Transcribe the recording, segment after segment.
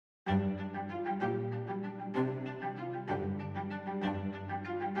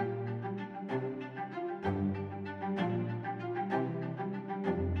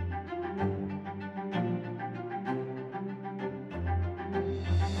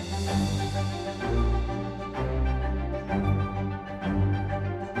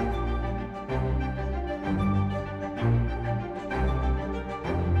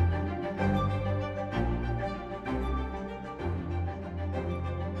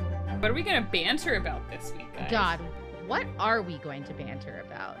What are we gonna banter about this week, guys? God, what are we going to banter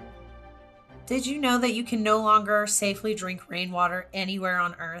about? Did you know that you can no longer safely drink rainwater anywhere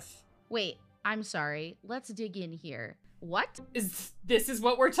on Earth? Wait, I'm sorry. Let's dig in here. What? This is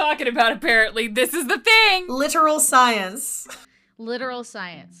what we're talking about, apparently. This is the thing! Literal science. Literal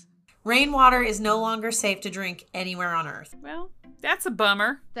science. Rainwater is no longer safe to drink anywhere on Earth. Well, that's a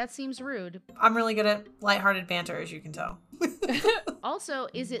bummer. That seems rude. I'm really good at lighthearted banter, as you can tell. Also,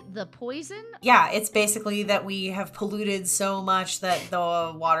 is it the poison? Yeah, it's basically that we have polluted so much that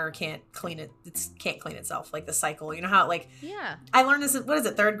the water can't clean it. It can't clean itself, like the cycle. You know how, like, Yeah. I learned this, what is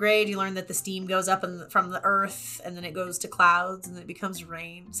it, 3rd grade? You learn that the steam goes up from the earth, and then it goes to clouds, and then it becomes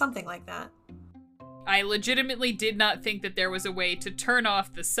rain. Something like that. I legitimately did not think that there was a way to turn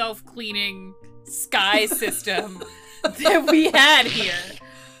off the self-cleaning sky system that we had here.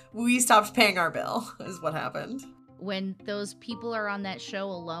 We stopped paying our bill, is what happened. When those people are on that show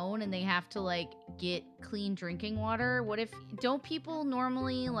alone and they have to, like, get clean drinking water, don't people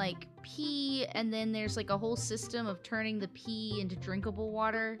normally, like, pee and then there's, like, a whole system of turning the pee into drinkable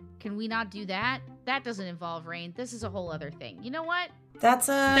water? Can we not do that? That doesn't involve rain. This is a whole other thing. You know what?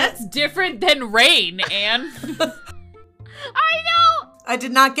 That's different than rain, Anne. I know! I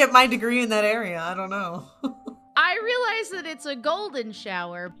did not get my degree in that area. I don't know. I realize that it's a golden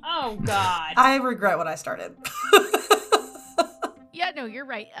shower. Oh, God. I regret what I started. Yeah, no, you're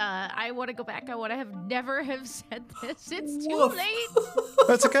right. I want to go back. I want to never have said this. It's too Woof. late.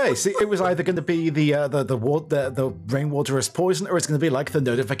 That's okay. See, it was either going to be the rainwater is poison, or it's going to be like the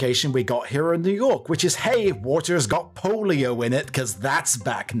notification we got here in New York, which is, hey, water's got polio in it, because that's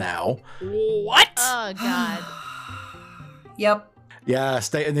back now. What? Oh, God. Yep. Yeah,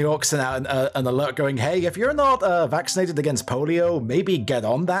 state of New York sent out an alert going, hey, if you're not vaccinated against polio, maybe get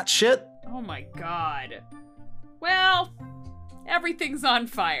on that shit. Oh, my God. Well, everything's on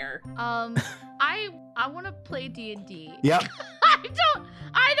fire. I want to play D&D. Yep.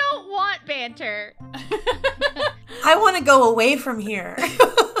 I don't want banter. I want to go away from here.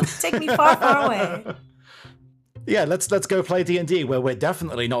 Take me far, far away. Yeah, let's go play D&D, where we're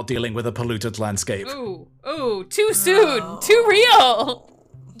definitely not dealing with a polluted landscape. Ooh, too soon, too real.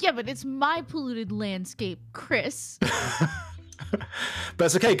 Yeah, but it's my polluted landscape, Chris. But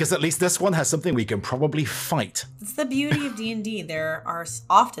it's okay, because at least this one has something we can probably fight. It's the beauty of D&D. There are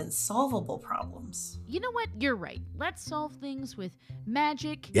often solvable problems. You know what? You're right. Let's solve things with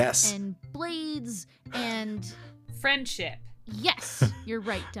magic Yes. and blades and... Friendship. Yes, you're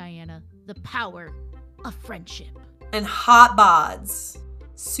right, Diana. The power of friendship. And hot bods.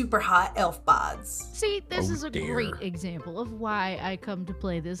 Super hot elf bods. See, this Oh, is a dear. great example of why I come to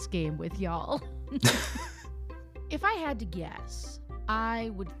play this game with y'all. If I had to guess, I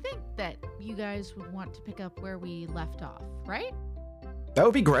would think that you guys would want to pick up where we left off, right? That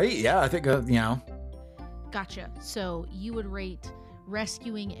would be great. Yeah, I think, Gotcha. So you would rate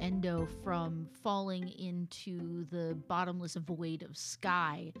rescuing Endo from falling into the bottomless void of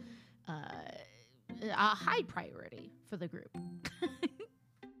sky a high priority for the group.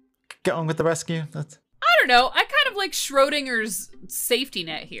 Get on with the rescue. I don't know. I kind of like Schrodinger's safety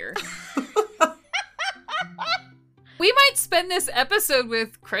net here. We might spend this episode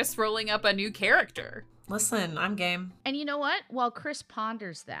with Chris rolling up a new character. Listen, I'm game. And you know what? While Chris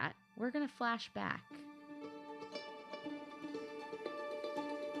ponders that, we're going to flash back.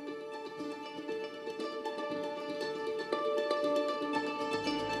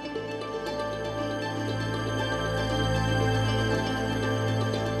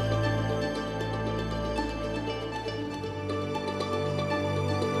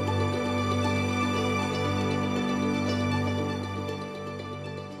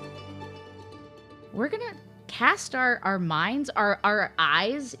 We're going to cast our minds, our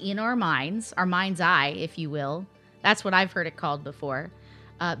eyes in our mind's eye, if you will. That's what I've heard it called before.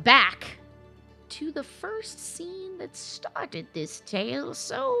 Back to the first scene that started this tale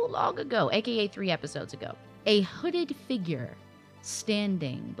so long ago, aka 3 episodes ago. A hooded figure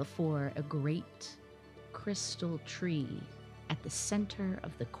standing before a great crystal tree at the center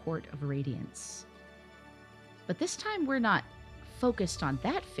of the Court of Radiance. But this time we're not focused on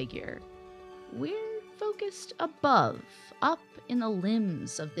that figure. We're focused above, up in the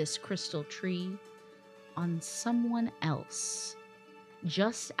limbs of this crystal tree, on someone else.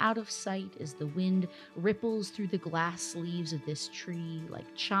 Just out of sight as the wind ripples through the glass leaves of this tree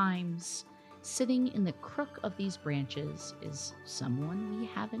like chimes, sitting in the crook of these branches is someone we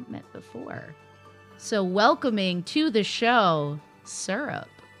haven't met before. So welcoming to the show, Syrup.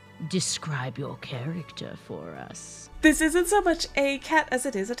 describe your character for us. This isn't so much a cat as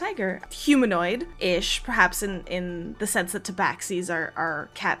it is a tiger. Humanoid-ish, perhaps in the sense that tabaxis are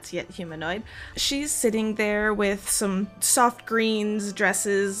cats yet humanoid. She's sitting there with some soft greens,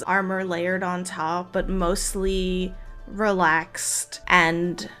 dresses, armor layered on top, but mostly relaxed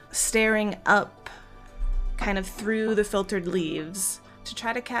and staring up kind of through the filtered leaves to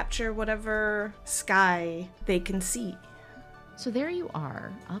try to capture whatever sky they can see. So there you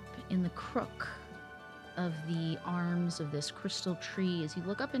are, up in the crook of the arms of this crystal tree. As you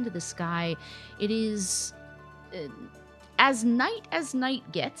look up into the sky, it is as night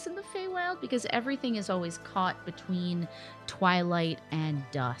gets in the Feywild, because everything is always caught between twilight and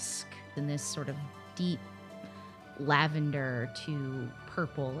dusk in this sort of deep lavender to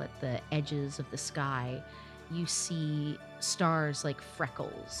purple at the edges of the sky. You see stars like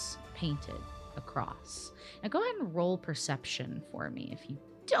freckles painted across. Now go ahead and roll perception for me if you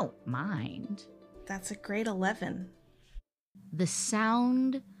don't mind. That's a great 11. The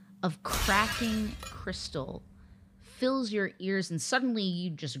sound of cracking crystal fills your ears, and suddenly you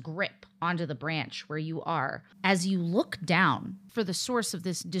just grip onto the branch where you are. As you look down for the source of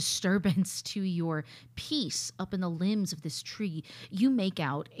this disturbance to your peace up in the limbs of this tree, you make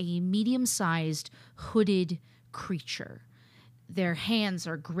out a medium-sized hooded creature. Their hands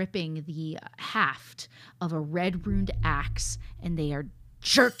are gripping the haft of a red-runed axe, and they are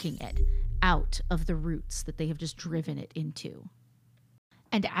jerking it out of the roots that they have just driven it into.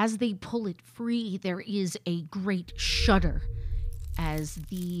 And as they pull it free, there is a great shudder as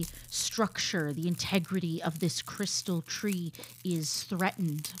the structure, the integrity of this crystal tree is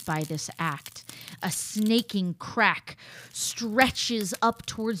threatened by this act. A snaking crack stretches up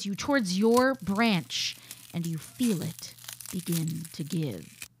towards you, towards your branch, and you feel it begin to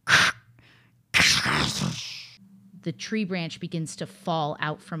give. The tree branch begins to fall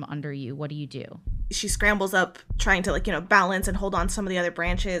out from under you. What do you do? She scrambles up, trying to, balance and hold on to some of the other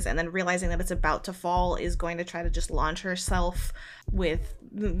branches, and then realizing that it's about to fall, is going to try to just launch herself with,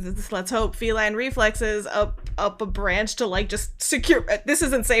 let's hope, feline reflexes up a branch to, just secure. This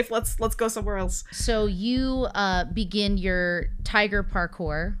isn't safe. Let's go somewhere else. So you begin your tiger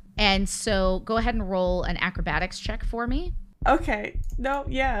parkour, and so go ahead and roll an acrobatics check for me. Okay. No,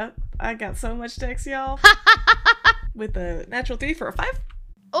 yeah. I got so much dex, y'all. With a natural 3 for a 5.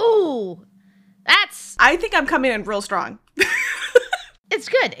 Oh, that's... I think I'm coming in real strong. It's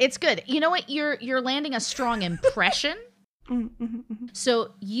good. It's good. You know what? You're landing a strong impression.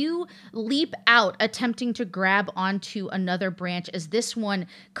 So you leap out, attempting to grab onto another branch as this one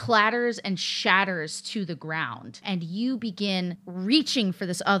clatters and shatters to the ground. And you begin reaching for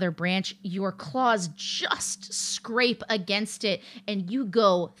this other branch. Your claws just scrape against it, and you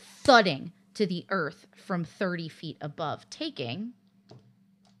go thudding to the earth from 30 feet above, taking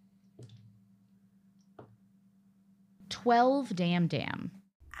 12 damn.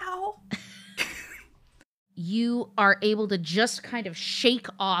 Ow. You are able to just kind of shake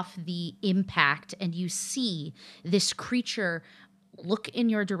off the impact, and you see this creature look in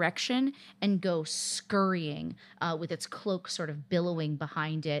your direction and go scurrying with its cloak sort of billowing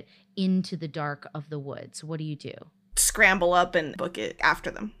behind it into the dark of the woods. What do you do? Scramble up and book it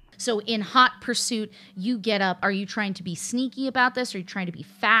after them. So in hot pursuit, you get up. Are you trying to be sneaky about this? Are you trying to be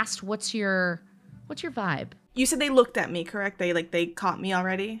fast? What's your vibe? You said they looked at me, correct? They caught me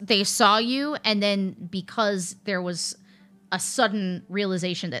already? They saw you, and then because there was a sudden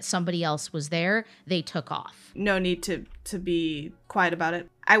realization that somebody else was there, they took off. No need to be quiet about it.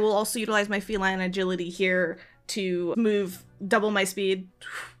 I will also utilize my feline agility here to move double my speed,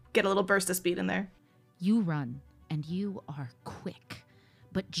 get a little burst of speed in there. You run, and you are quick.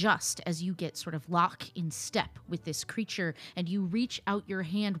 But just as you get sort of lock in step with this creature and you reach out your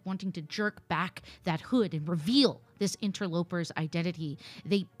hand wanting to jerk back that hood and reveal this interloper's identity,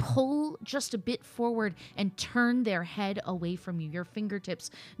 they pull just a bit forward and turn their head away from you, your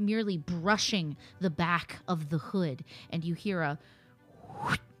fingertips merely brushing the back of the hood. And you hear a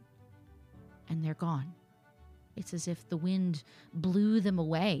whoosh, and they're gone. It's as if the wind blew them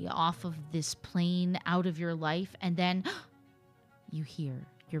away off of this plane out of your life, and then you hear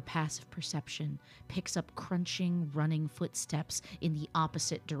your passive perception picks up crunching, running footsteps in the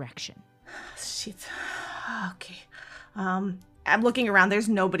opposite direction. Shit. Okay. I'm looking around. There's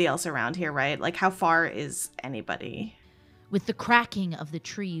nobody else around here, right? How far is anybody? With the cracking of the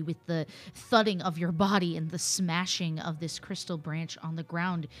tree, with the thudding of your body and the smashing of this crystal branch on the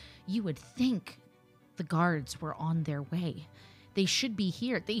ground, you would think the guards were on their way. They should be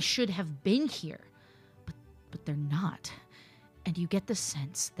here. They should have been here. But they're not. And you get the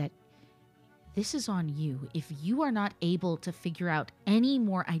sense that This is on you. If you are not able to figure out any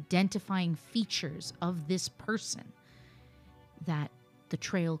more identifying features of this person, that the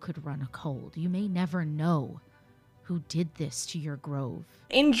trail could run cold. You may never know who did this to your grove.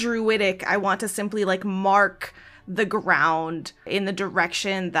 In Druidic, I want to simply mark the ground in the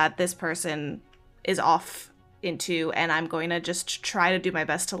direction that this person is off into, and I'm going to just try to do my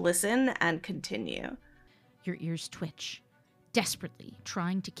best to listen and continue. Your ears twitch, desperately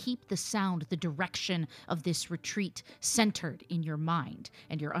trying to keep the sound, the direction of this retreat centered in your mind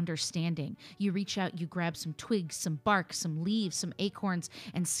and your understanding. You reach out, you grab some twigs, some bark, some leaves, some acorns,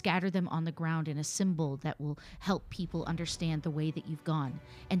 and scatter them on the ground in a symbol that will help people understand the way that you've gone.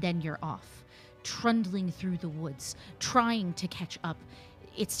 And then you're off, trundling through the woods, trying to catch up.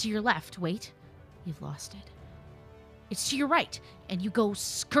 It's to your left. Wait, you've lost it. It's to your right, and you go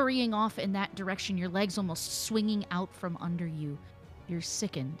scurrying off in that direction, your legs almost swinging out from under you. You're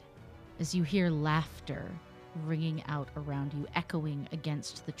sickened as you hear laughter ringing out around you, echoing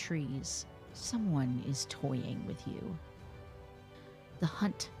against the trees. Someone is toying with you. The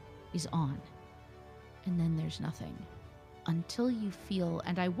hunt is on, and then there's nothing. Until you feel,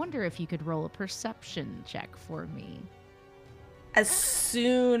 and I wonder if you could roll a perception check for me. As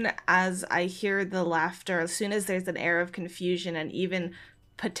soon as I hear the laughter, as soon as there's an air of confusion and even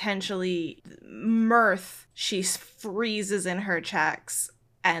potentially mirth, she freezes in her tracks,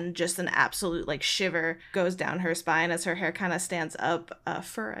 and just an absolute shiver goes down her spine as her hair kind of stands up.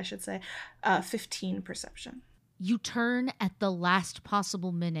 15 perception. You turn at the last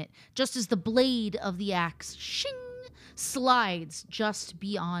possible minute, just as the blade of the axe, shing, slides just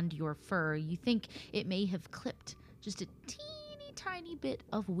beyond your fur. You think it may have clipped just a tiny bit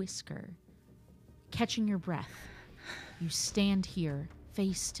of whisker. Catching your breath, you stand here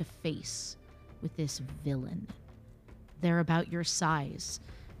face to face with this villain. They're about your size.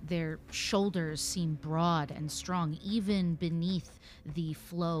 Their shoulders seem broad and strong, even beneath the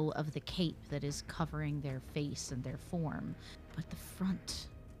flow of the cape that is covering their face and their form. But the front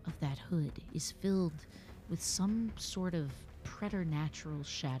of that hood is filled with some sort of preternatural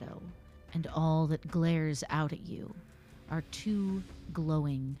shadow, and all that glares out at you are two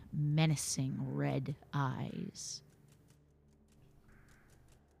glowing, menacing red eyes.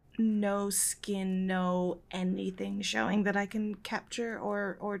 No skin, no anything showing that I can capture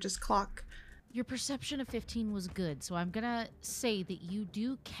or just clock. Your perception of 15 was good, so I'm gonna say that you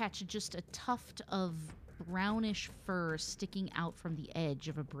do catch just a tuft of brownish fur sticking out from the edge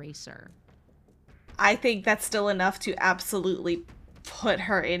of a bracer. I think that's still enough to absolutely put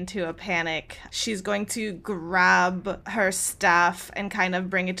her into a panic. She's going to grab her staff and kind of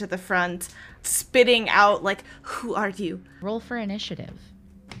bring it to the front, spitting out who are you? Roll for initiative.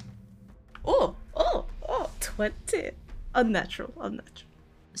 Oh, 20. Unnatural.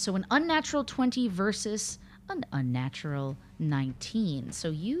 So an unnatural 20 versus an unnatural 19. So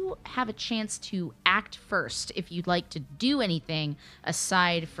you have a chance to act first if you'd like to do anything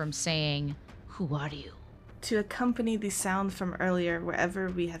aside from saying, "Who are you?" To accompany the sound from earlier, wherever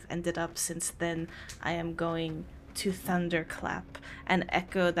we have ended up since then, I am going to thunderclap and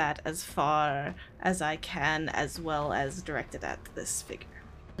echo that as far as I can, as well as direct it at this figure.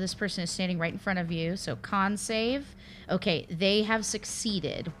 This person is standing right in front of you, so con save. Okay, they have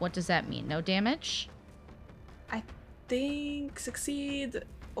succeeded. What does that mean? No damage? I think succeed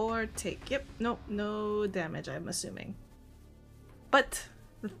or take. Yep, nope, no damage, I'm assuming. But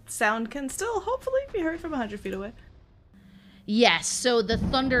the sound can still hopefully be heard from 100 feet away. Yes, so the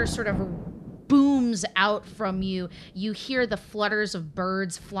thunder sort of booms out from you. You hear the flutters of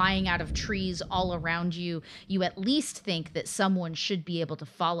birds flying out of trees all around you. You at least think that someone should be able to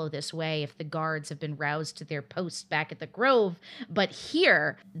follow this way if the guards have been roused to their post back at the grove. But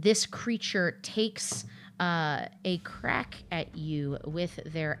here, this creature takes a crack at you with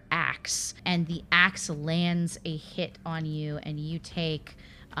their axe, and the axe lands a hit on you, and you take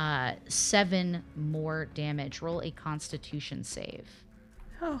 7 more damage. Roll a Constitution save.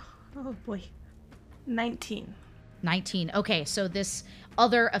 Oh boy. 19. 19. Okay, so this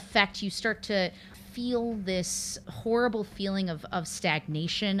other effect, you start to feel this horrible feeling of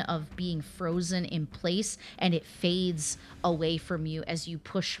stagnation, of being frozen in place, and it fades away from you as you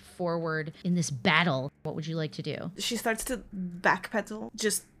push forward in this battle. What would you like to do? She starts to backpedal,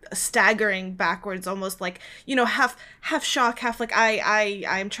 just staggering backwards, almost half shock, half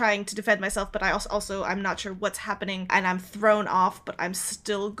I'm trying to defend myself, but I also I'm not sure what's happening, and I'm thrown off, but I'm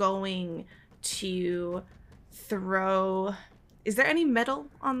still going to throw. Is there any metal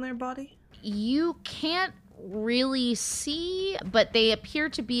on their body? You can't really see, but they appear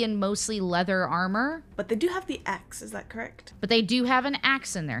to be in mostly leather armor. But they do have the axe, is that correct? But they do have an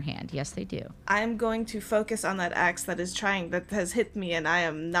axe in their hand. Yes, they do. I'm going to focus on that axe that has hit me, and I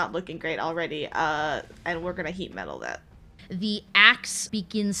am not looking great already. And we're gonna heat metal that. The axe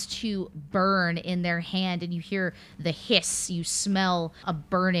begins to burn in their hand, and you hear the hiss. You smell a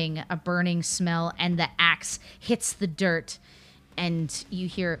burning smell, and the axe hits the dirt, and you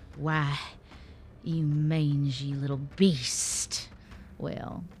hear, "Why, you mangy little beast.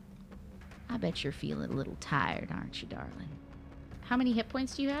 Well, I bet you're feeling a little tired, aren't you, darling? How many hit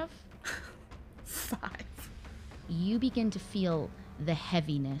points do you have?" 5. You begin to feel the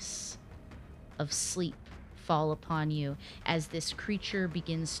heaviness of sleep fall upon you as this creature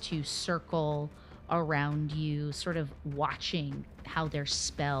begins to circle around you, sort of watching how their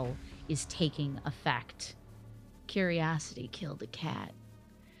spell is taking effect. Curiosity killed a cat,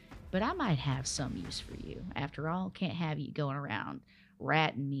 but I might have some use for you. After all, can't have you going around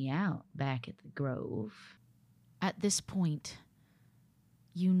ratting me out back at the grove. At this point,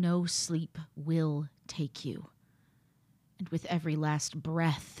 you know sleep will take you, and with every last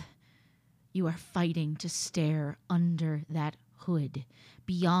breath, you are fighting to stare under that hood,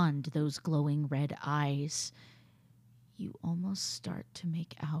 beyond those glowing red eyes. You almost start to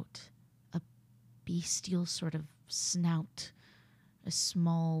make out a bestial sort of snout, a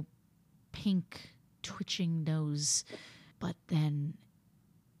small pink twitching nose, but then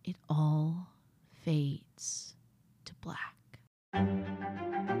it all fades to black.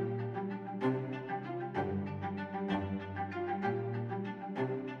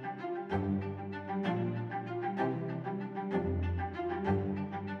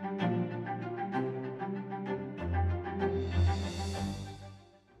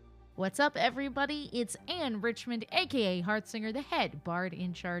 What's up, everybody? It's Anne Richmond, aka Heartsinger, the head bard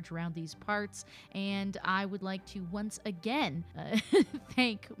in charge around these parts, and I would like to once again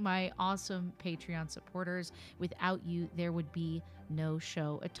thank my awesome Patreon supporters. Without you, there would be no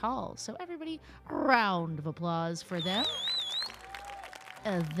show at all. So everybody, a round of applause for them.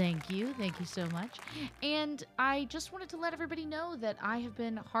 Thank you so much. And I just wanted to let everybody know that I have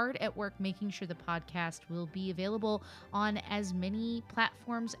been hard at work making sure the podcast will be available on as many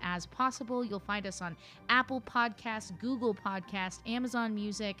platforms as possible. You'll find us on Apple Podcasts, Google Podcasts, Amazon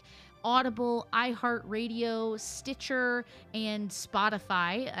Music, Audible, iHeartRadio, Stitcher, and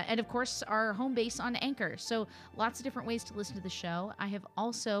Spotify, and of course our home base on Anchor. So lots of different ways to listen to the show. I have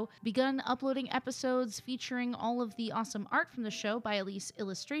also begun uploading episodes featuring all of the awesome art from the show by Elise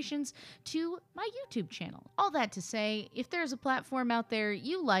Illustrations to my YouTube channel. All that to say, if there's a platform out there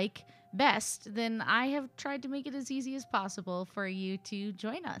you like best, then I have tried to make it as easy as possible for you to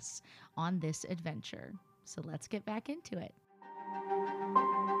join us on this adventure. So let's get back into it.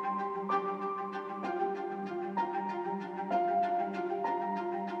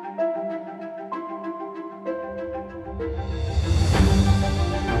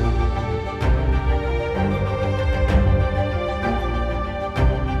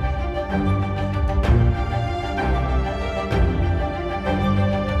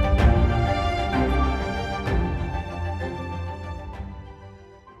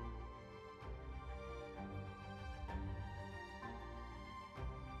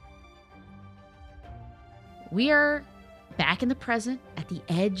 We are back in the present at the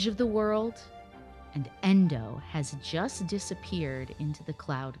edge of the world, and Endo has just disappeared into the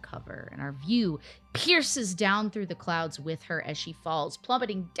cloud cover, and our view pierces down through the clouds with her as she falls,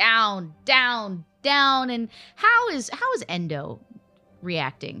 plummeting down, down, down. And how is Endo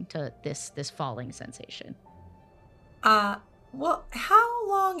reacting to this falling sensation? Well, how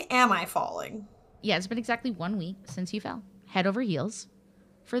long am I falling? Yeah, it's been exactly 1 week since you fell, head over heels.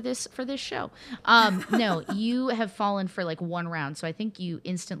 For this show. No, you have fallen for like one round, so I think you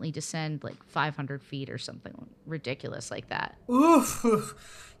instantly descend like 500 feet or something ridiculous like that. Oof.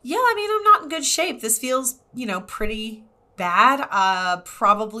 Yeah, I mean, I'm not in good shape. This feels, pretty bad.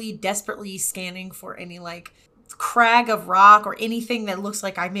 Probably desperately scanning for any like crag of rock or anything that looks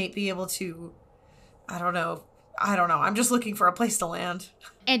like I may be able to, I don't know. I'm just looking for a place to land.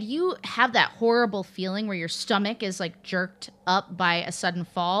 And you have that horrible feeling where your stomach is like jerked up by a sudden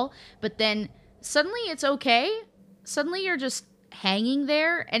fall, but then suddenly it's okay. Suddenly you're just hanging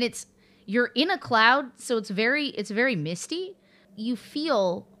there, and you're in a cloud, so it's very misty. You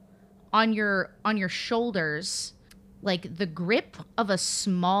feel on your shoulders like the grip of a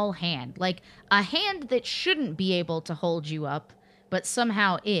small hand, like a hand that shouldn't be able to hold you up, but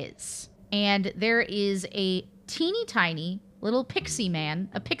somehow is. And there is a teeny tiny little pixie man,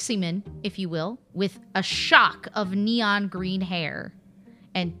 a pixie man, if you will, with a shock of neon green hair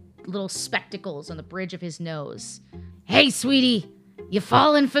and little spectacles on the bridge of his nose. Hey, sweetie, you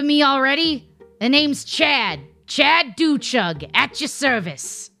falling for me already? The name's Chad. Chad Dewchug, at your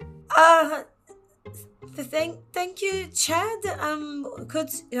service. Thank you, Chad.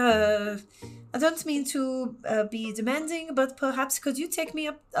 I don't mean to be demanding, but perhaps could you take me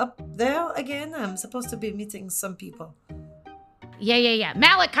up there again? I'm supposed to be meeting some people. Yeah.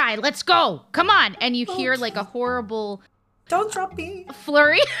 Malachi, let's go. Come on. And you hear like a horrible... Don't drop me.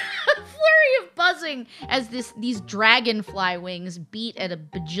 Flurry of buzzing as these dragonfly wings beat at a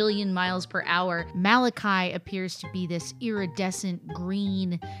bajillion miles per hour. Malachi appears to be this iridescent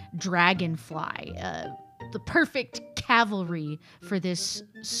green dragonfly, the perfect cavalry for this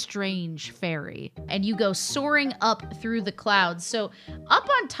strange fairy. And you go soaring up through the clouds. So up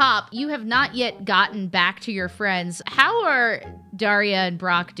on top, you have not yet gotten back to your friends. How are Daria and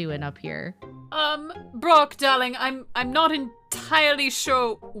Brock doing up here? Brock, darling, I'm not entirely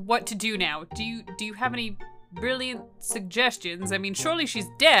sure what to do now. Do you have any brilliant suggestions? I mean, surely she's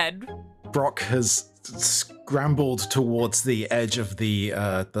dead. Brock has scrambled towards the edge of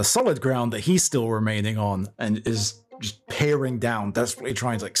the solid ground that he's still remaining on and is just peering down, desperately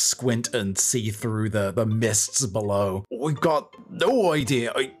trying to like squint and see through the mists below. We've got no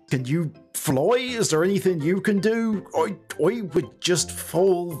idea. Can you fly? Is there anything you can do? I would just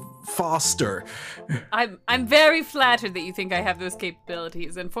fall faster. I'm very flattered that you think I have those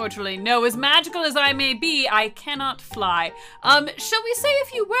capabilities. Unfortunately, no, as magical as I may be, I cannot fly. Shall we say a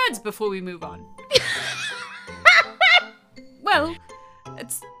few words before we move on? Well,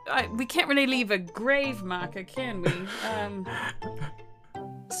 we can't really leave a grave marker, can we?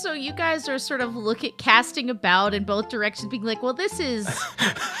 So you guys are sort of casting about in both directions, being like, well, this is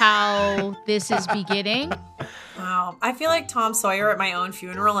how this is beginning. Wow. I feel like Tom Sawyer at my own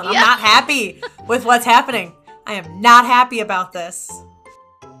funeral, and I'm not happy with what's happening. I am not happy about this.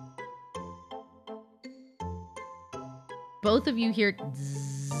 Both of you hear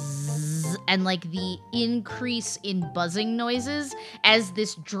zzz, and like the increase in buzzing noises as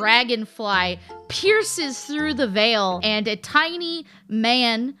this dragonfly pierces through the veil, and a tiny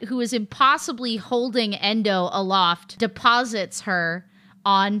man who is impossibly holding Endo aloft deposits her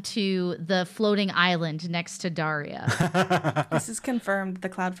onto the floating island next to Daria. This is confirmed the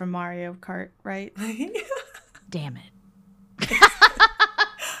cloud from Mario Kart, right? Damn it.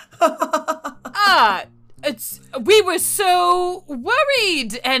 We were so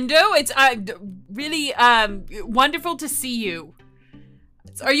worried, Endo. It's really wonderful to see you.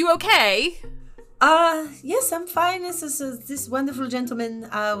 Are you okay? Yes, I'm fine. This wonderful gentleman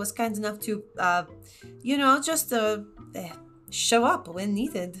was kind enough to, just show up when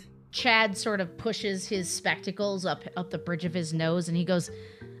needed. Chad sort of pushes his spectacles up the bridge of his nose, and he goes,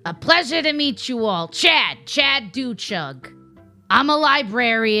 "A pleasure to meet you all. Chad Dewchug. I'm a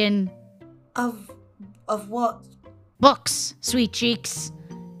librarian." Of what? Books, sweet cheeks.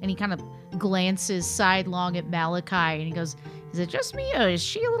 And he kind of glances sidelong at Malachi, and he goes, "Is it just me, or is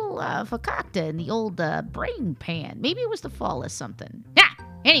she a little fakakta in the old brain pan? Maybe it was the fall or something."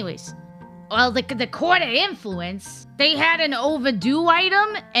 Anyways. Well, the Court of Influence, they had an overdue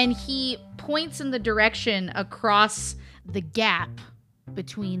item, and he points in the direction across the gap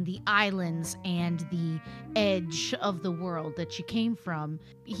between the islands and the edge of the world that you came from.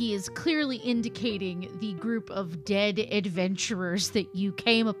 He is clearly indicating the group of dead adventurers that you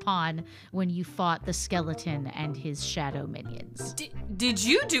came upon when you fought the skeleton and his shadow minions. Did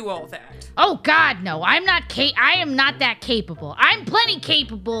you do all that? Oh God, no. I am not that capable. I'm plenty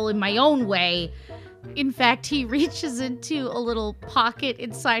capable in my own way. In fact, he reaches into a little pocket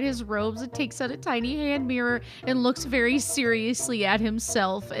inside his robes and takes out a tiny hand mirror and looks very seriously at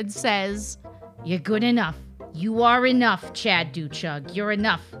himself and says, "You're good enough. You are enough, Chad Dewchug. You're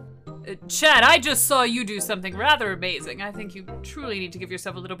enough." Chad, I just saw you do something rather amazing. I think you truly need to give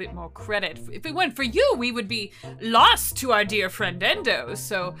yourself a little bit more credit. If it weren't for you, we would be lost to our dear friend Endo,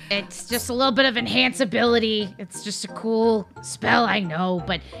 so... It's just a little bit of enhanceability. It's just a cool spell, I know.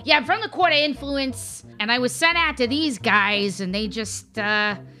 But yeah, I'm from the Court of Influence, and I was sent after these guys, and they just,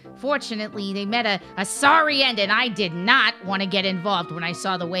 fortunately, they met a sorry end, and I did not want to get involved when I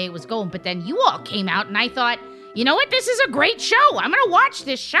saw the way it was going. But then you all came out, and I thought, you know what? This is a great show. I'm going to watch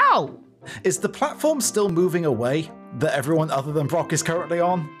this show. Is the platform still moving away that everyone other than Brock is currently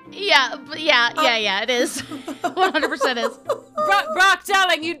on? Yeah, it is. 100% is. Brock,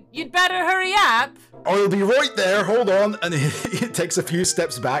 darling, you'd better hurry up. I'll be right there. Hold on. And he takes a few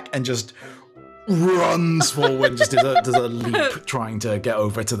steps back and just runs forward, just does a leap trying to get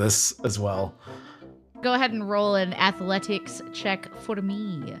over to this as well. Go ahead and roll an athletics check for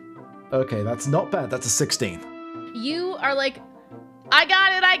me. Okay, that's not bad. That's a 16. You are like I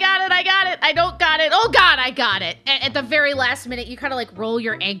got it. I don't got it. Oh God, I got it. At the very last minute, you kind of like roll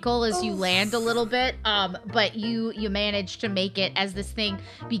your ankle as you land a little bit. But you manage to make it as this thing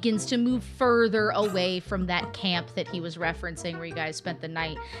begins to move further away from that camp that he was referencing where you guys spent the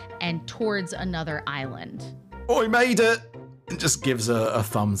night and towards another island. I made it! And just gives a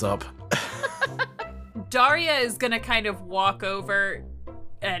thumbs up. Daria is gonna kind of walk over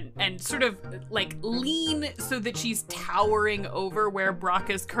and sort of like lean so that she's towering over where Brock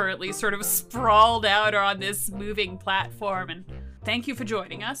is currently sort of sprawled out on this moving platform. And thank you for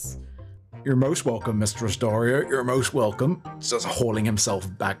joining us. You're most welcome, Mistress Daria. You're most welcome. Just hauling himself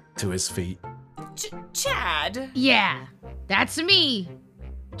back to his feet. Chad. Yeah, that's me.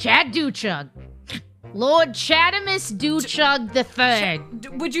 Chad Dewchug. Lord Chadamus Dewchug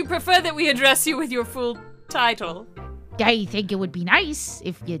III. Would you prefer that we address you with your full title? I think it would be nice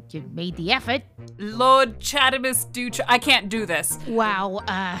if you made the effort. Lord Chadamus Dewchug. I can't do this. Wow,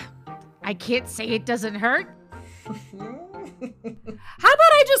 I can't say it doesn't hurt. How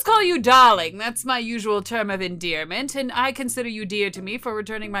about I just call you darling? That's my usual term of endearment, and I consider you dear to me for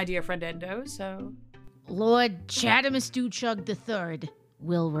returning my dear friend Endo, so... Lord Chadamus Dewchug III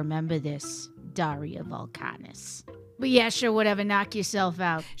will remember this, Daria Volcanis. But yeah, sure, whatever, knock yourself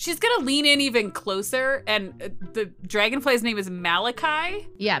out. She's gonna lean in even closer, and the dragonfly's name is Malachi?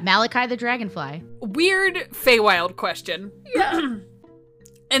 Yeah, Malachi the dragonfly. Weird Feywild question. Yeah.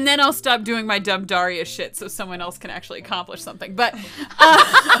 And then I'll stop doing my dumb Daria shit so someone else can actually accomplish something. But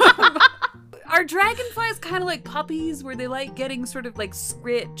are dragonflies kind of like puppies where they like getting sort of like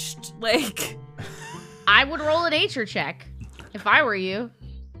scritched? Like, I would roll a nature check if I were you.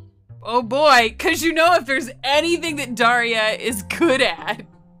 oh boy, because you know if there's anything that Daria is good at,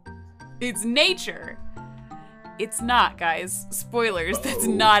 it's nature. It's not, guys. Spoilers, that's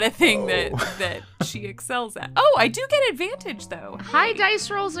not a thing that she excels at. Oh, I do get advantage, though. High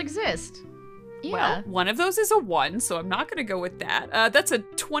dice rolls exist. Yeah. Well, one of those is a 1, so I'm not going to go with that. That's a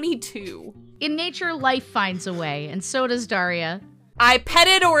 22. In nature, life finds a way, and so does Daria. I pet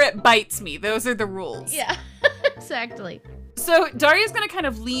it or it bites me. Those are the rules. Yeah, exactly. So Daria's going to kind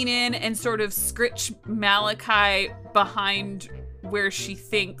of lean in and sort of scritch Malachi behind where she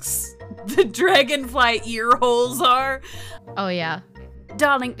thinks the dragonfly ear holes are. Oh, yeah.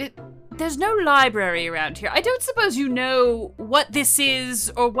 Darling, there's no library around here. I don't suppose you know what this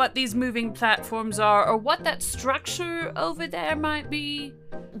is, or what these moving platforms are, or what that structure over there might be?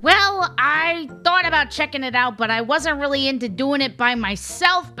 Well, I thought about checking it out, but I wasn't really into doing it by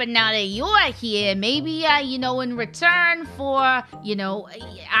myself. But now that you're here, maybe, in return for,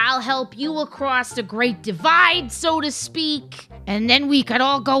 I'll help you across the Great Divide, so to speak. And then we could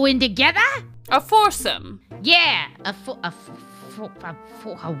all go in together? A foursome. Yeah, a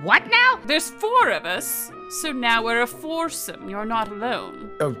what now? There's 4 of us, so now we're a foursome. You're not alone.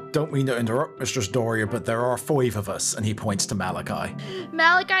 Oh, don't mean to interrupt, Mistress Daria, but there are 5 of us, and he points to Malachi.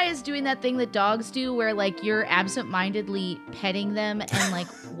 Malachi is doing that thing that dogs do where, like, you're absentmindedly petting them and, like,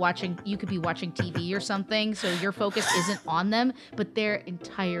 you could be watching TV or something, so your focus isn't on them, but their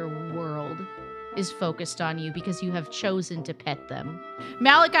entire world is focused on you because you have chosen to pet them.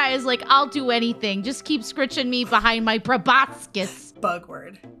 Malachi is like, I'll do anything. Just keep scritching me behind my proboscis. Bug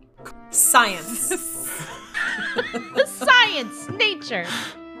word. Science. Science. Nature.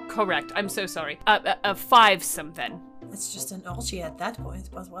 Correct. I'm so sorry. A 5-some then. It's just an orgy at that point,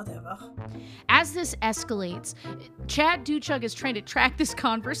 but whatever. As this escalates, Chad Dewchug is trying to track this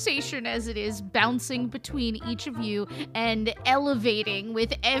conversation as it is bouncing between each of you and elevating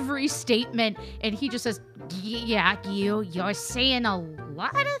with every statement. And he just says, yeah, you're saying a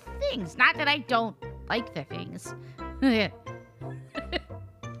lot of things. Not that I don't like the things.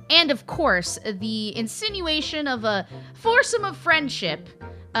 And of course, the insinuation of a foursome of friendship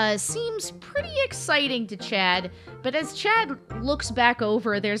seems pretty exciting to Chad, but as Chad looks back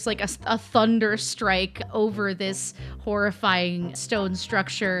over, there's like a thunder strike over this horrifying stone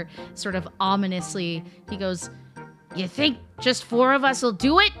structure, sort of ominously. He goes, you think just 4 of us will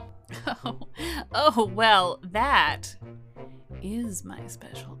do it? Oh, well, that is my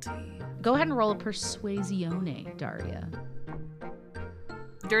specialty. Go ahead and roll a persuasione, Daria.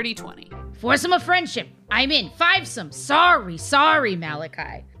 Dirty 20. Foursome of friendship. I'm in. 5-some. Sorry,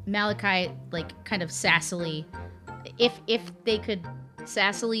 Malachi. Malachi, like, kind of sassily, if they could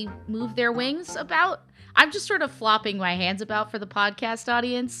sassily move their wings about. I'm just sort of flopping my hands about for the podcast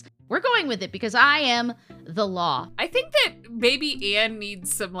audience. We're going with it because I am the law. I think that maybe Anne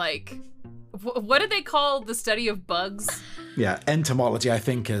needs some, like, what do they call the study of bugs? Yeah, entomology, I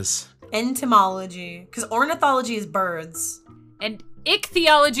think, is... Entomology. Because ornithology is birds. And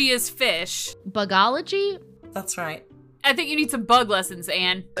ichthyology is fish. Bugology? That's right. I think you need some bug lessons,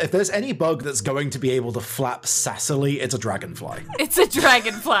 Anne. If there's any bug that's going to be able to flap sassily, it's a dragonfly. It's a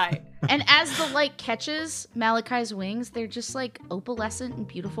dragonfly. And as the light catches Malachi's wings, they're just like opalescent and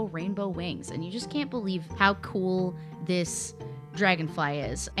beautiful rainbow wings. And you just can't believe how cool this dragonfly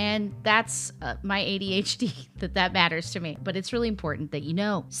is. And that's my ADHD that matters to me. But it's really important that you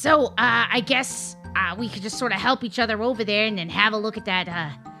know. So I guess we could just sort of help each other over there and then have a look at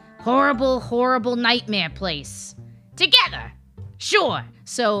that horrible nightmare place together. Sure.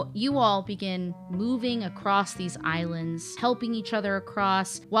 So you all begin moving across these islands, helping each other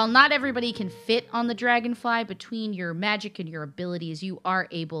across. While not everybody can fit on the dragonfly, between your magic and your abilities, you are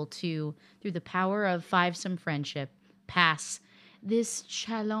able to, through the power of five-some friendship, pass this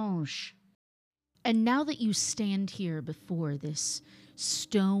challenge. And now that you stand here before this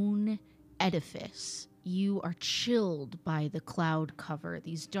stone edifice, you are chilled by the cloud cover,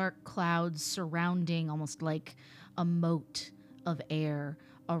 these dark clouds surrounding almost like a moat of air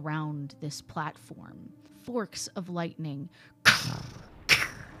around this platform. Forks of lightning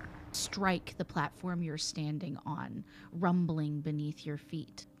strike the platform you're standing on, rumbling beneath your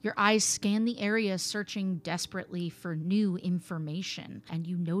feet. Your eyes scan the area, searching desperately for new information, and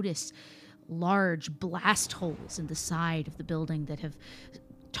you notice large blast holes in the side of the building that have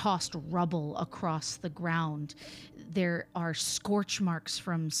tossed rubble across the ground. There are scorch marks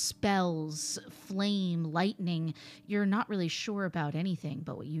from spells, flame, lightning. You're not really sure about anything,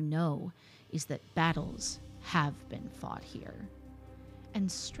 but what you know is that battles have been fought here. And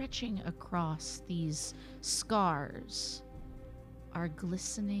stretching across these scars are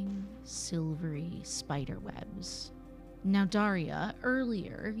glistening, silvery spider webs. Now, Daria,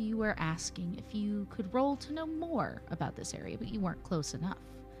 earlier you were asking if you could roll to know more about this area, but you weren't close enough.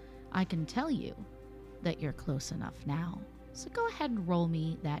 I can tell you that you're close enough now. So go ahead and roll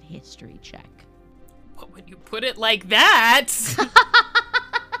me that history check. Well, when you put it like that...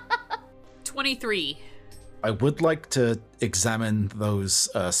 23. I would like to examine those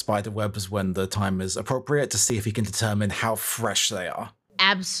spider webs when the time is appropriate to see if we can determine how fresh they are.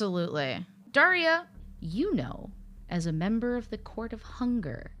 Absolutely. Daria, you know, as a member of the Court of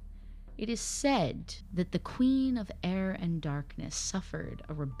Hunger, it is said that the Queen of Air and Darkness suffered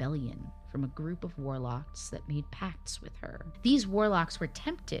a rebellion from a group of warlocks that made pacts with her. These warlocks were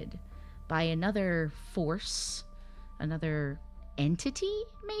tempted by another force, another entity,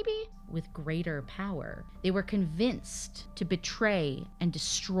 maybe, with greater power. They were convinced to betray and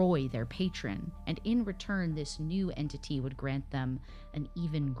destroy their patron, and in return, this new entity would grant them an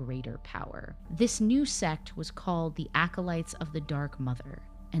even greater power. This new sect was called the Acolytes of the Dark Mother,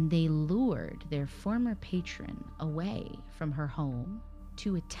 and they lured their former patron away from her home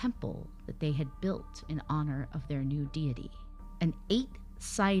to a temple that they had built in honor of their new deity. An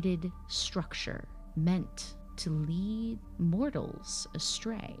 8-sided structure meant to lead mortals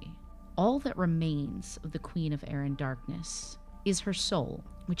astray. All that remains of the Queen of Air and Darkness is her soul,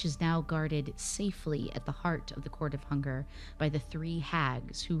 which is now guarded safely at the heart of the Court of Hunger by the 3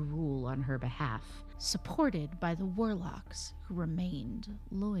 hags who rule on her behalf, supported by the warlocks who remained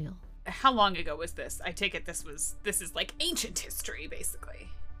loyal. How long ago was this? I take it this is like ancient history, basically.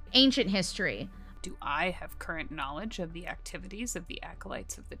 Ancient history. Do I have current knowledge of the activities of the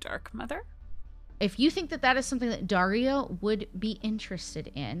Acolytes of the Dark Mother? If you think that that is something that Daria would be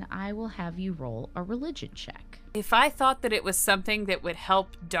interested in, I will have you roll a religion check. If I thought that it was something that would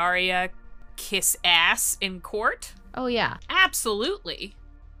help Daria kiss ass in court? Oh, yeah. Absolutely.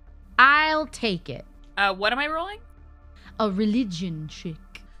 I'll take it. What am I rolling? A religion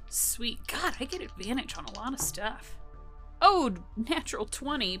check. Sweet. God, I get advantage on a lot of stuff. Oh, natural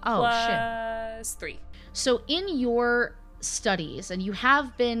 20 Oh, plus 3. So in your studies, and you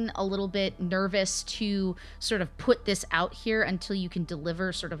have been a little bit nervous to sort of put this out here until you can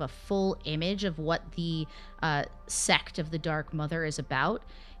deliver sort of a full image of what the sect of the Dark Mother is about.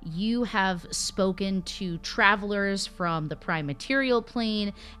 You have spoken to travelers from the prime material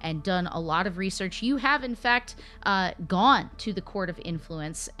plane and done a lot of research. You have, in fact, gone to the Court of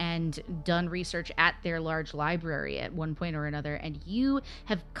Influence and done research at their large library at one point or another, and you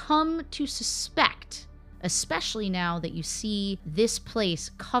have come to suspect, especially now that you see this place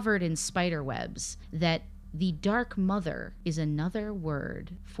covered in spider webs, that the Dark Mother is another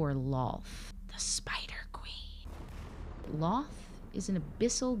word for Loth, the Spider Queen. Loth is an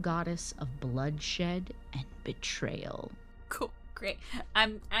abyssal goddess of bloodshed and betrayal. Cool, great.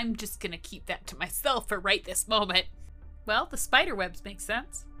 I'm just gonna keep that to myself for right this moment. Well, the spider webs make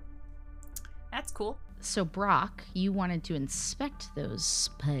sense. That's cool. So Brock, you wanted to inspect those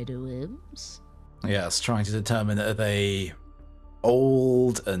spider webs. Yes, trying to determine are they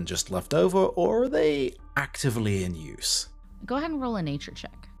old and just left over, or are they actively in use? Go ahead and roll a nature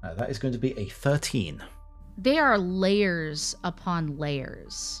check. That is going to be a 13. They are layers upon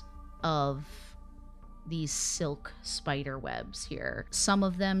layers of these silk spider webs here. Some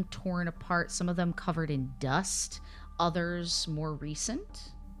of them torn apart, some of them covered in dust, others more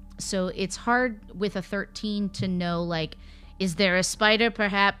recent. So it's hard with a 13 to know, like, is there a spider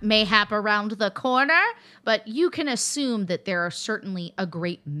mayhap around the corner? But you can assume that there are certainly a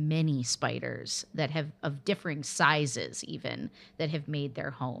great many spiders that have, of differing sizes even, that have made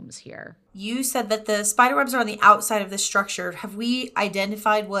their homes here. You said that the spider webs are on the outside of the structure. Have we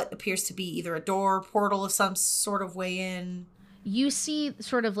identified what appears to be either a door, portal of some sort of way in? You see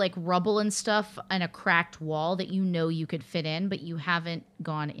sort of like rubble and stuff and a cracked wall that you know you could fit in, but you haven't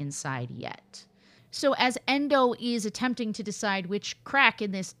gone inside yet. So as Endo is attempting to decide which crack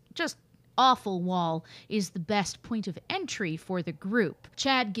in this just awful wall is the best point of entry for the group,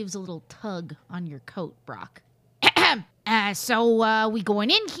 Chad gives a little tug on your coat, Brock. So we going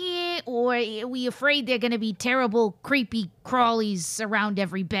in here, or are we afraid they're gonna be terrible, creepy crawlies around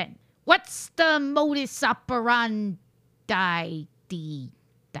every bend? What's the modus operandi? Die.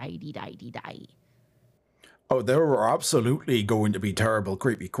 Oh, there are absolutely going to be terrible,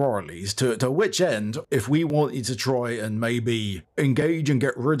 creepy crawlies. To which end, if we wanted to try and maybe engage and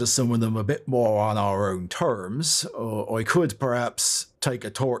get rid of some of them a bit more on our own terms, I could perhaps take a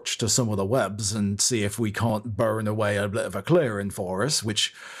torch to some of the webs and see if we can't burn away a bit of a clearing for us,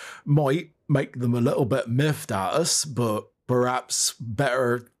 which might make them a little bit miffed at us, but perhaps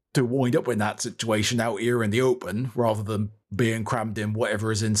better to wind up in that situation out here in the open rather than being crammed in whatever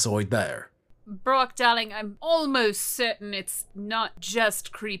is inside there. Brock, darling, I'm almost certain it's not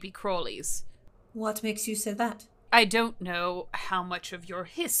just creepy crawlies. What makes you say that? I don't know how much of your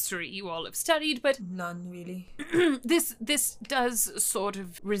history you all have studied, but None, really. this does sort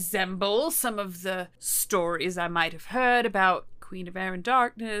of resemble some of the stories I might have heard about Queen of Air and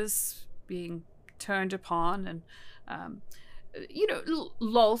Darkness being turned upon and,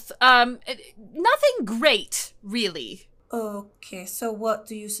 Lolth. Nothing great, really. Okay, so what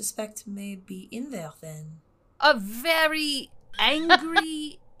do you suspect may be in there then? A very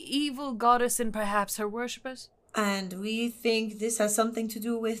angry, evil goddess and perhaps her worshippers. And we think this has something to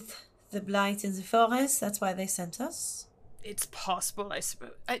do with the blight in the forest. That's why they sent us. It's possible, I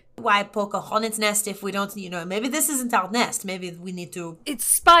suppose. Why poke a hornet's nest if we don't, maybe this isn't our nest. Maybe we need to... It's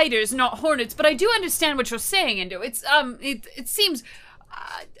spiders, not hornets, but I do understand what you're saying, Endo. It's, it seems...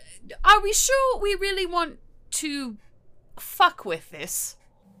 are we sure we really want to fuck with this?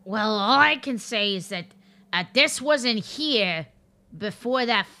 Well, all I can say is that this wasn't here before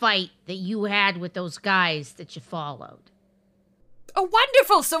that fight that you had with those guys that you followed. Oh,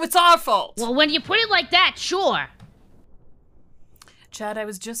 wonderful! So it's our fault! Well, when you put it like that, sure. Chad, I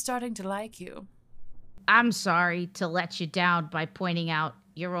was just starting to like you. I'm sorry to let you down by pointing out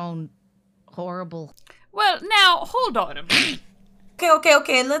your own horrible... Well, now, hold on a minute. Okay.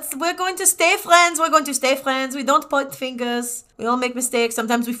 We're going to stay friends. We don't point fingers. We all make mistakes.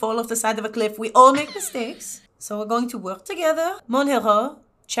 Sometimes we fall off the side of a cliff. We all make mistakes. So we're going to work together. Mon hero,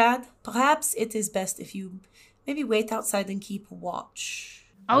 Chad, perhaps it is best if you maybe wait outside and keep watch.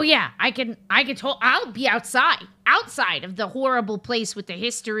 Oh yeah, I'll be outside of the horrible place with the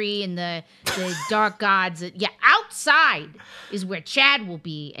history and the dark gods. Yeah, outside is where Chad will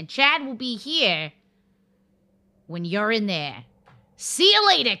be, and Chad will be here when you're in there. See you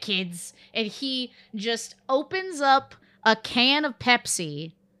later, kids. And he just opens up a can of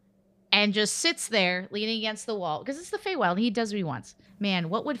Pepsi and just sits there leaning against the wall. Because it's the Feywild. He does what he wants. Man,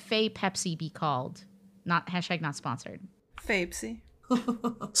 what would Fey Pepsi be called? Not sponsored. Fapesy.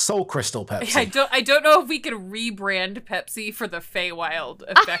 Soul Crystal Pepsi. I don't know if we can rebrand Pepsi for the Feywild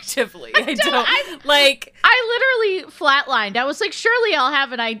effectively. I literally flatlined. I was like, surely I'll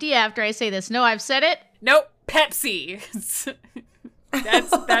have an idea after I say this. No, I've said it. Nope, Pepsi.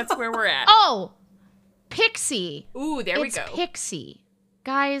 That's where we're at. Oh, Pixie. Ooh, there we go. It's Pixie.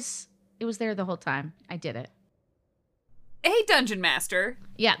 Guys, it was there the whole time. I did it. Hey, Dungeon Master.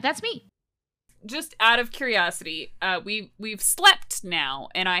 Yeah, that's me. Just out of curiosity, we've slept now,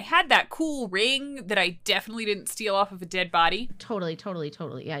 and I had that cool ring that I definitely didn't steal off of a dead body. Totally.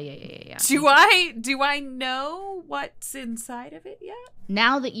 Yeah. Do I know what's inside of it yet?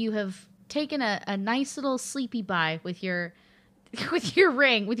 Now that you have taken a nice little sleepy bye with your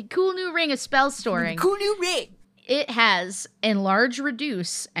ring, with your cool new ring of spell storing. Cool new ring. It has enlarge,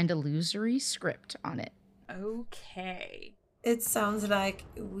 reduce, and illusory script on it. Okay. It sounds like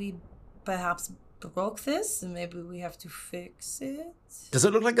we perhaps broke this and maybe we have to fix it. Does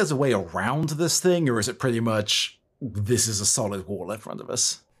it look like there's a way around this thing, or is it pretty much this is a solid wall in front of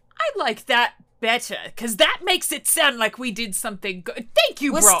us. I like that better, because that makes it sound like we did something good. Thank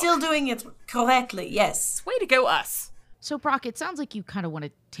you, We're Brock. still doing it correctly, yes. Way to go, us. So, Brock, it sounds like you kind of want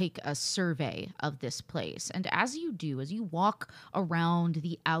to take a survey of this place. And as you do, as you walk around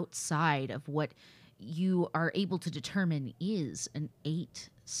the outside of what you are able to determine is an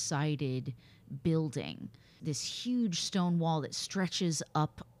 8-sided building, this huge stone wall that stretches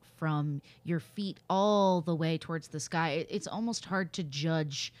up from your feet all the way towards the sky. It's almost hard to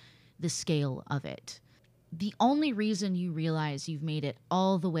judge the scale of it. The only reason you realize you've made it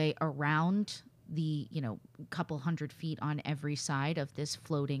all the way around the, couple 100 feet on every side of this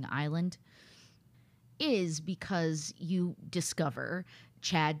floating island is because you discover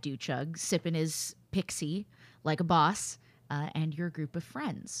Chad Dewchug sipping his pixie like a boss, and your group of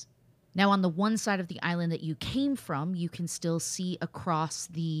friends. Now, on the one side of the island that you came from, you can still see across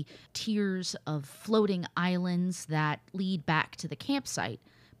the tiers of floating islands that lead back to the campsite.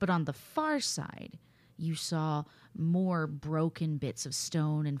 But on the far side, you saw more broken bits of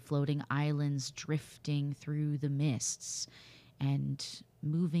stone and floating islands drifting through the mists and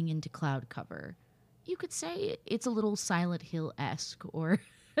moving into cloud cover. You could say it's a little Silent Hill-esque, or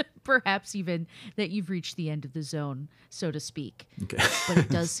perhaps even that you've reached the end of the zone, so to speak. Okay. But it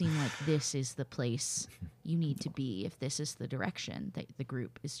does seem like this is the place you need to be if this is the direction that the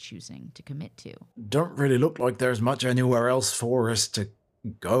group is choosing to commit to. Don't really look like there's much anywhere else for us to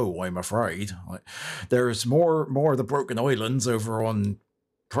go, I'm afraid. There's more of the broken islands over on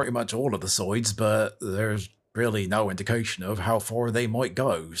pretty much all of the sides, but there's really no indication of how far they might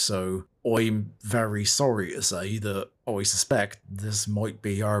go, so I'm very sorry to say that I suspect this might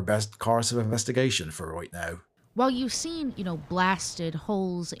be our best course of investigation for right now. While you've seen, blasted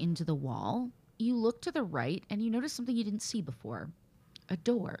holes into the wall, you look to the right and you notice something you didn't see before. A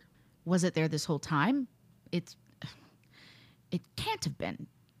door. Was it there this whole time? It can't have been.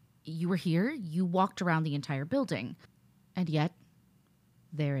 You were here, you walked around the entire building, and yet,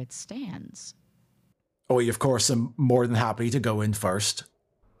 there it stands. I, of course, am more than happy to go in first.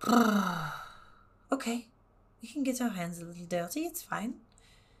 Okay. We can get our hands a little dirty. It's fine.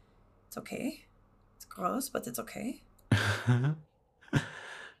 It's okay. It's gross, but it's okay.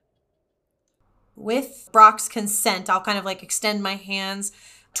 With Brock's consent, I'll kind of extend my hands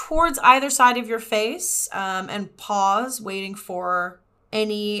towards either side of your face and pause, waiting for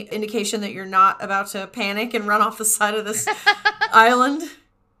any indication that you're not about to panic and run off the side of this island.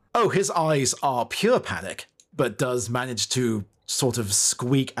 Oh, his eyes are pure panic, but does manage to sort of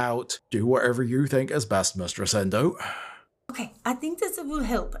squeak out, "Do whatever you think is best, Mistress Endo." Okay, I think this will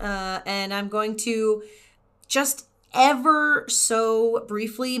help. And I'm going to just ever so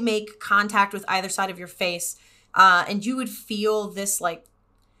briefly make contact with either side of your face. And you would feel this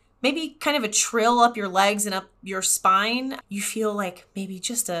maybe kind of a trill up your legs and up your spine. You feel maybe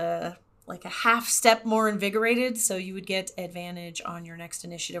just a half step more invigorated, so you would get advantage on your next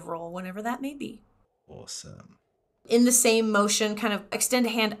initiative roll, whenever that may be. Awesome. In the same motion, kind of extend a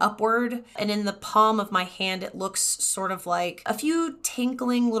hand upward, and in the palm of my hand, it looks sort of like a few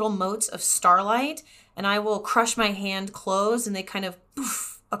tinkling little motes of starlight, and I will crush my hand closed, and they kind of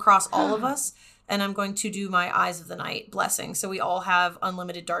poof across all of us, and I'm going to do my Eyes of the Night blessing, so we all have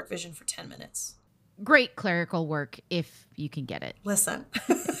unlimited dark vision for 10 minutes. Great clerical work, if you can get it. Listen.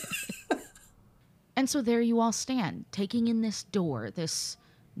 And so there you all stand, taking in this door, this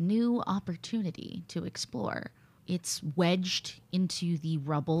new opportunity to explore. It's wedged into the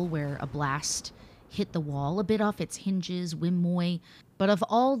rubble where a blast hit the wall, a bit off its hinges, whimmoy. But of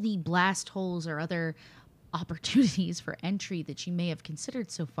all the blast holes or other opportunities for entry that you may have considered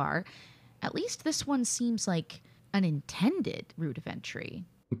so far, at least this one seems like an intended route of entry.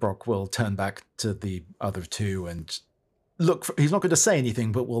 Brock will turn back to the other two and look for, he's not going to say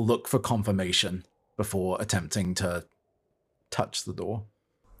anything, but will look for confirmation before attempting to touch the door.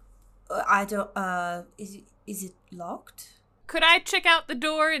 I don't, is it locked? Could I check out the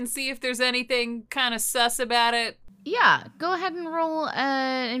door and see if there's anything kind of sus about it? Yeah, go ahead and roll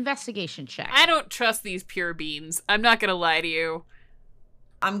an investigation check. I don't trust these pure beans. I'm not gonna lie to you.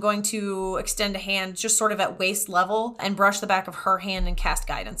 I'm going to extend a hand just sort of at waist level and brush the back of her hand and cast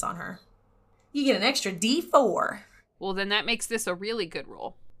guidance on her. You get an extra D4. Well, then that makes this a really good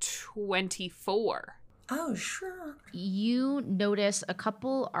roll. 24. Oh, sure. You notice a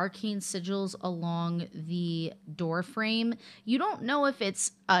couple arcane sigils along the door frame. You don't know if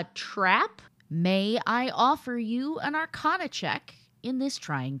it's a trap. May I offer you an Arcana check in this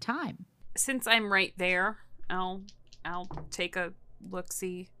trying time? Since I'm right there, I'll take a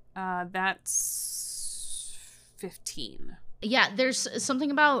look-see. That's 15. Yeah, there's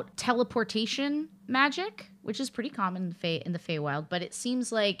something about teleportation magic, which is pretty common in the Feywild, but it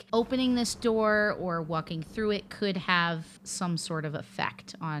seems like opening this door or walking through it could have some sort of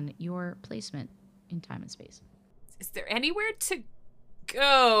effect on your placement in time and space. Is there anywhere to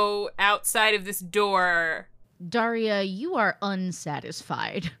go outside of this door? Daria, you are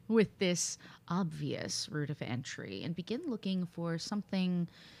unsatisfied with this obvious route of entry and begin looking for something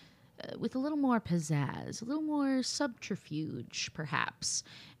with a little more pizzazz, a little more subterfuge, perhaps.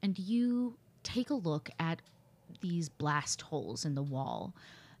 And you take a look at these blast holes in the wall.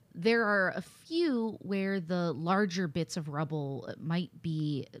 There are a few where the larger bits of rubble might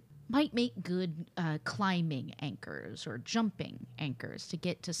make good climbing anchors or jumping anchors to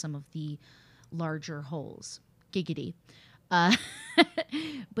get to some of the larger holes. Giggity.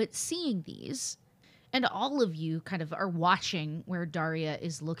 But seeing these, and all of you kind of are watching where Daria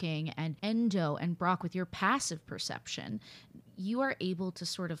is looking, and Endo and Brock, with your passive perception, you are able to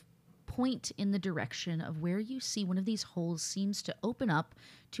sort of point in the direction of where you see one of these holes seems to open up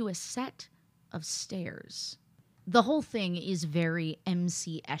to a set of stairs. The whole thing is very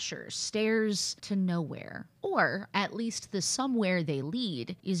MC Escher, stairs to nowhere, or at least the somewhere they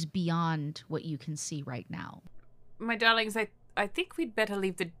lead is beyond what you can see right now. My darlings, I think we'd better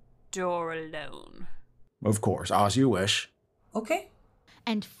leave the door alone. Of course, as you wish. Okay.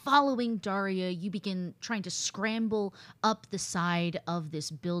 And following Daria, you begin trying to scramble up the side of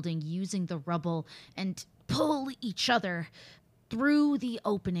this building using the rubble and pull each other through the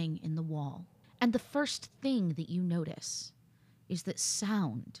opening in the wall. And the first thing that you notice is that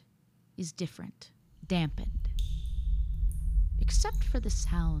sound is different, dampened. Except for the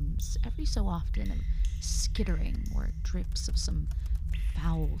sounds every so often of skittering or drips of some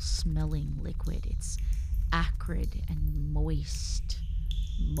foul-smelling liquid. It's acrid and moist,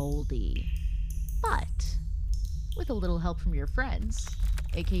 moldy, but with a little help from your friends,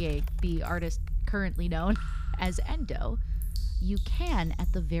 aka the artist currently known as Endo, you can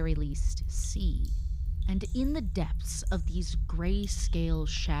at the very least see. And in the depths of these gray-scale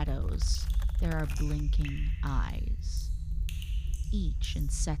shadows, there are blinking eyes, each in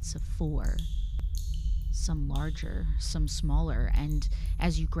sets of 4. Some larger, some smaller, and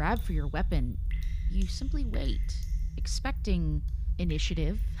as you grab for your weapon, you simply wait, expecting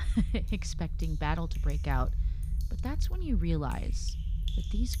initiative, expecting battle to break out. But that's when you realize that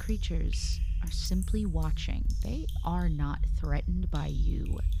these creatures are simply watching. They are not threatened by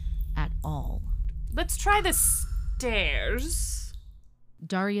you at all. Let's try the stairs.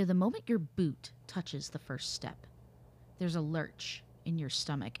 Daria, the moment your boot touches the first step, there's a lurch in your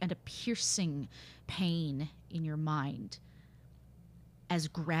stomach and a piercing pain in your mind as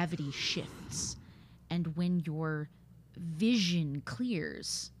gravity shifts. And when your vision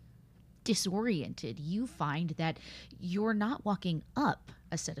clears, disoriented, you find that you're not walking up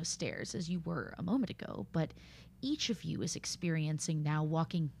a set of stairs as you were a moment ago, but each of you is experiencing now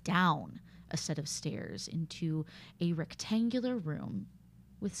walking down a set of stairs into a rectangular room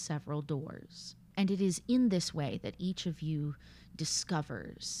with several doors. And it is in this way that each of you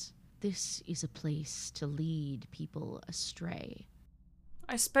discovers this is a place to lead people astray.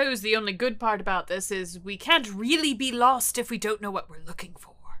 I suppose the only good part about this is we can't really be lost if we don't know what we're looking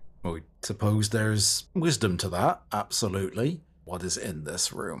for. Well, I suppose there's wisdom to that, absolutely. What is in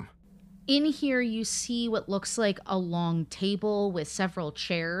this room? In here, you see what looks like a long table with several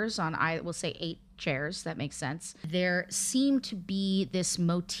chairs on, I will say 8 chairs, that makes sense. There seemed to be this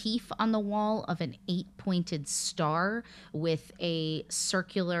motif on the wall of an 8-pointed star with a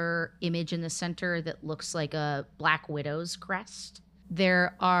circular image in the center that looks like a Black Widow's crest.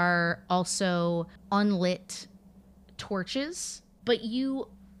 There are also unlit torches, but you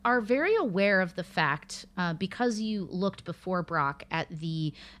are very aware of the fact, because you looked before, Brock, at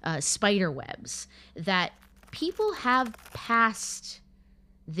the spider webs, that people have passed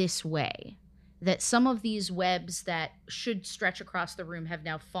this way. That some of these webs that should stretch across the room have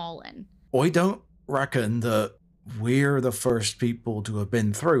now fallen. I don't reckon that we're the first people to have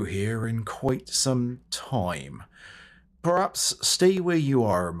been through here in quite some time. Perhaps stay where you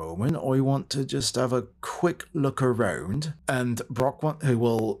are a moment. I want to just have a quick look around. And Brock, who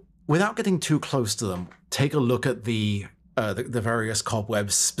will, without getting too close to them, take a look at the various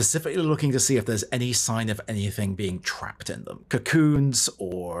cobwebs, specifically looking to see if there's any sign of anything being trapped in them. Cocoons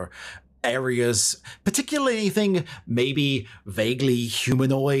or areas, particularly anything maybe vaguely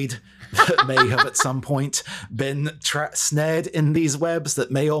humanoid that may have at some point been snared in these webs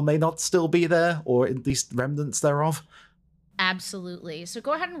that may or may not still be there, or at least remnants thereof. Absolutely. So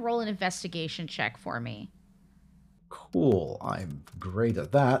go ahead and roll an investigation check for me. Cool. I'm great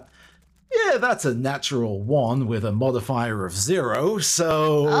at that. Yeah, that's a natural 1 with a modifier of 0,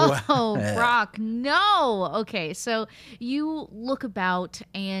 so... Oh, Brock, no! Okay, so you look about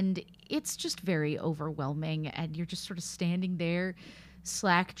and it's just very overwhelming and you're just sort of standing there,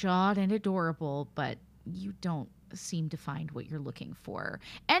 slack-jawed and adorable, but you don't seem to find what you're looking for.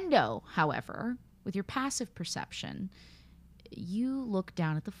 Endo, however, with your passive perception, you look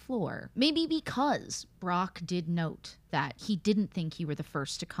down at the floor. Maybe because Brock did note that he didn't think you were the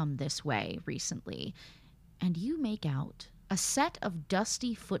first to come this way recently. And you make out a set of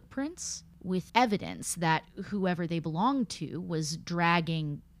dusty footprints with evidence that whoever they belonged to was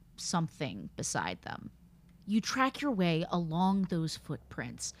dragging something beside them. You track your way along those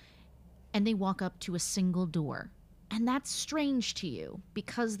footprints, and they walk up to a single door. And that's strange to you,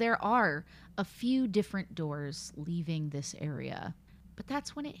 because there are a few different doors leaving this area. But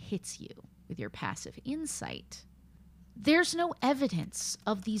that's when it hits you with your passive insight. There's no evidence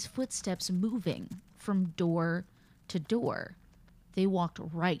of these footsteps moving from door to door. They walked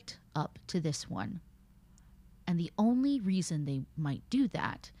right up to this one. And the only reason they might do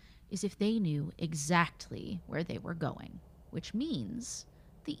that is if they knew exactly where they were going, which means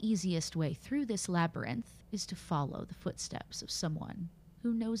the easiest way through this labyrinth is to follow the footsteps of someone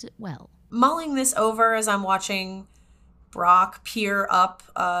who knows it well. Mulling this over as I'm watching Brock peer up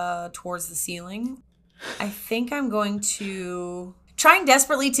towards the ceiling, I think I'm going to, trying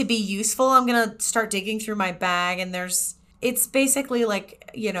desperately to be useful, I'm going to start digging through my bag, and it's basically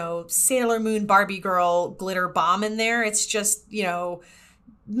like, Sailor Moon Barbie girl glitter bomb in there. It's just,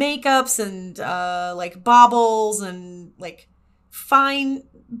 makeups and like baubles and like fine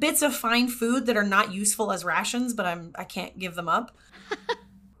bits of fine food that are not useful as rations, but I can't give them up.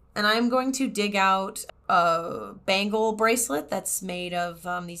 And I'm going to dig out a bangle bracelet that's made of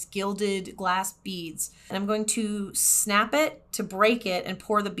these gilded glass beads. And I'm going to snap it to break it and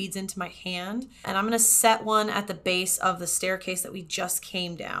pour the beads into my hand. And I'm going to set one at the base of the staircase that we just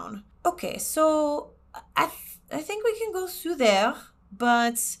came down. Okay, so I think we can go through there,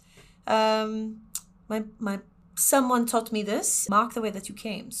 but my someone taught me this. Mark the way that you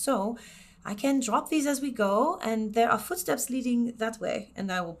came. So I can drop these as we go, and there are footsteps leading that way,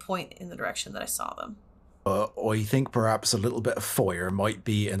 and I will point in the direction that I saw them. I think perhaps a little bit of fire might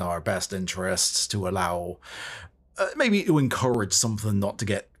be in our best interests to allow, maybe to encourage something not to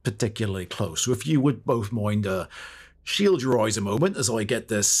get particularly close. So if you would both mind, shield your eyes a moment as I get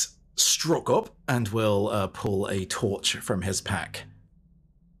this struck up, and we'll pull a torch from his pack.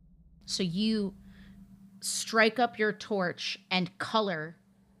 So you strike up your torch, and color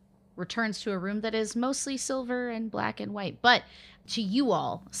returns to a room that is mostly silver and black and white. But to you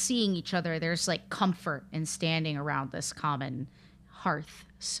all, seeing each other, there's like comfort in standing around this common hearth,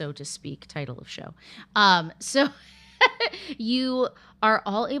 so to speak, title of show. So you are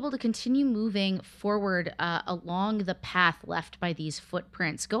all able to continue moving forward along the path left by these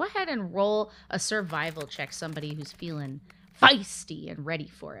footprints. Go ahead and roll a survival check, somebody who's feeling feisty and ready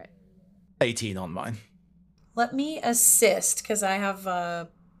for it. 18 on mine. Let me assist, because I have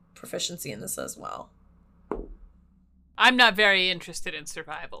proficiency in this as well. I'm not very interested in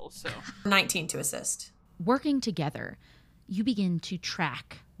survival, so. 19 to assist. Working together, you begin to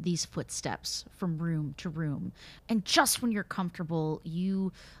track these footsteps from room to room. And just when you're comfortable,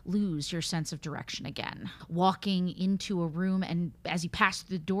 you lose your sense of direction again. Walking into a room, and as you pass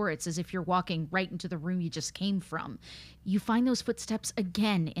through the door, it's as if you're walking right into the room you just came from. You find those footsteps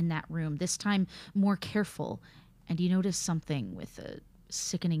again in that room, this time more careful, and you notice something with a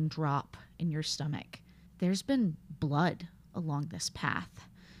sickening drop in your stomach. There's been blood along this path.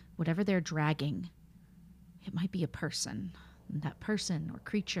 Whatever they're dragging, it might be a person. And that person or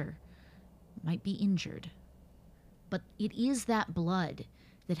creature might be injured. But it is that blood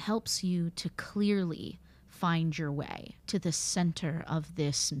that helps you to clearly find your way to the center of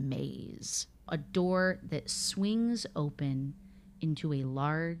this maze. A door that swings open into a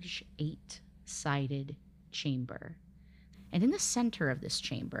large 8-sided chamber. And in the center of this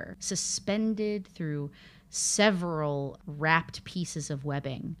chamber, suspended through several wrapped pieces of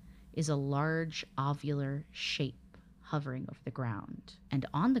webbing, is a large ovular shape hovering over the ground. And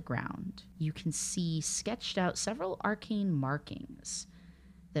on the ground, you can see sketched out several arcane markings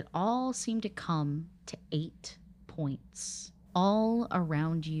that all seem to come to 8 points. All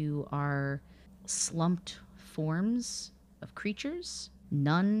around you are slumped forms of creatures,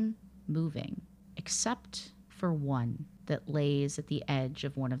 none moving, except for one that lays at the edge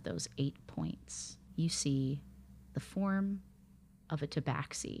of one of those 8 points. You see the form of a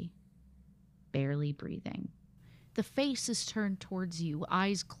tabaxi, barely breathing. The face is turned towards you,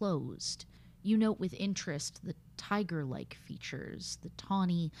 eyes closed. You note with interest the tiger-like features, the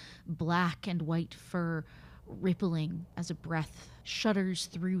tawny black and white fur rippling as a breath shudders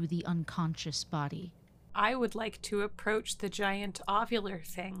through the unconscious body. I would like to approach the giant ovular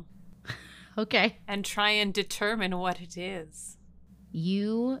thing. Okay. And try and determine what it is.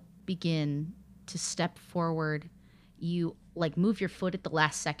 You begin to step forward. You move your foot at the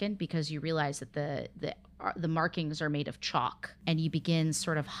last second because you realize that the markings are made of chalk, and you begin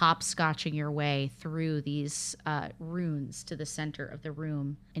sort of hopscotching your way through these runes to the center of the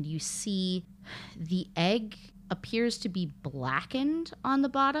room, and you see the egg appears to be blackened on the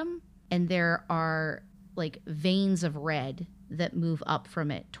bottom, and there are veins of red that move up from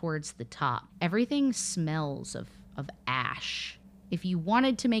it towards the top. Everything smells of ash. If you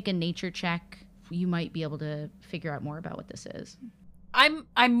wanted to make a nature check, you might be able to figure out more about what this is.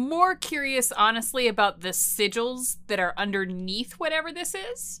 I'm more curious, honestly, about the sigils that are underneath whatever this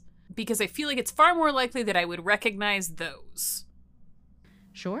is, because I feel like it's far more likely that I would recognize those.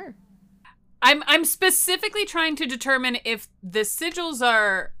 Sure. I'm specifically trying to determine if the sigils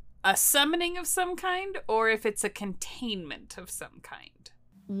are a summoning of some kind or if it's a containment of some kind.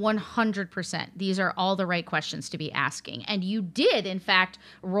 100%. These are all the right questions to be asking. And you did, in fact,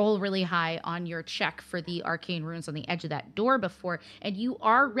 roll really high on your check for the arcane runes on the edge of that door before, and you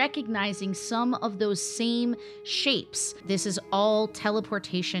are recognizing some of those same shapes. This is all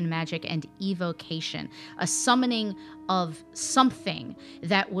teleportation magic and evocation, a summoning of something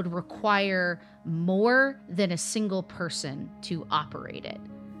that would require more than a single person to operate it.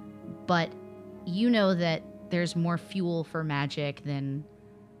 But you know that there's more fuel for magic than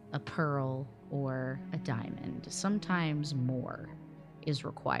a pearl or a diamond. Sometimes more is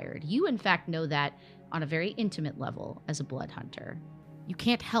required. You, in fact, know that on a very intimate level as a blood hunter. You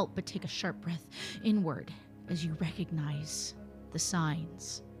can't help but take a sharp breath inward as you recognize the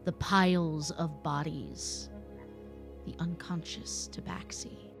signs, the piles of bodies, the unconscious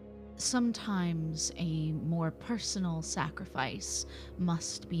tabaxi. Sometimes a more personal sacrifice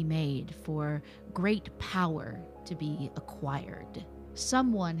must be made for great power to be acquired.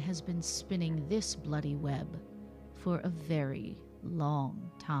 Someone has been spinning this bloody web for a very long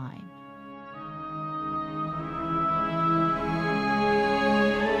time.